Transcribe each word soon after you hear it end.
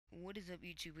What is up,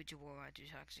 YouTube? With your boy,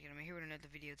 Toxic, and I'm here with another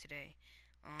video today.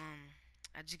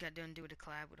 I just got done doing a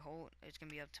collab with Holt. It's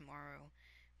gonna be up tomorrow.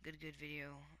 Good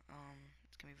video.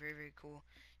 It's gonna be very cool.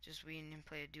 Just we didn't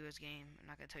play a duos game. I'm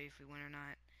not gonna tell you if we win or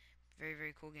not.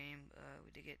 Very cool game.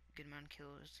 We did get good amount of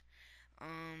kills.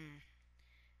 Um,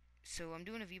 so I'm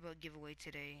doing a V-buck giveaway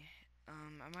today.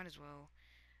 I might as well.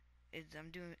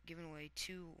 I'm giving away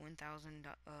two 1,000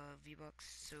 V-bucks.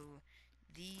 So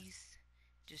these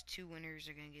just two winners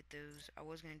are gonna get those. I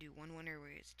was gonna do one winner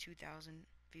where it's 2,000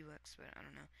 V-bucks, but I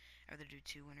don't know. I'd rather do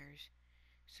two winners.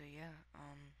 So yeah,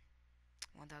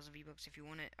 1,000 V-bucks. If you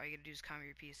want it, all you gotta do is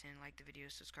comment your PSN, like the video,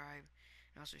 subscribe,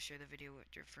 and also share the video with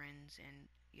your friends.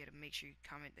 And you gotta make sure you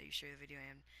comment that you share the video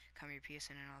and comment your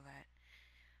PSN and all that.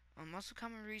 Also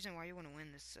comment a reason why you want to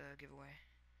win this giveaway.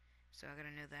 So I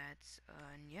gotta know that.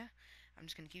 And yeah, I'm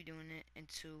just gonna keep doing it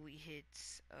until we hit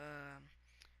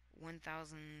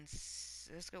 1,000.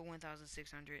 Let's go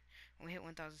 1,600. When we hit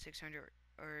 1,600,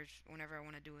 or whenever I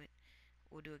want to do it,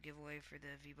 we'll do a giveaway for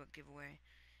the V-buck giveaway.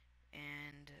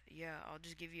 And yeah, I'll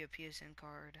just give you a PSN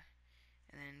card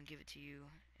and then give it to you,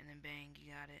 and then bang,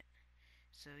 you got it.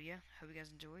 So yeah, hope you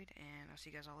guys enjoyed, and I'll see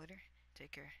you guys all later.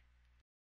 Take care.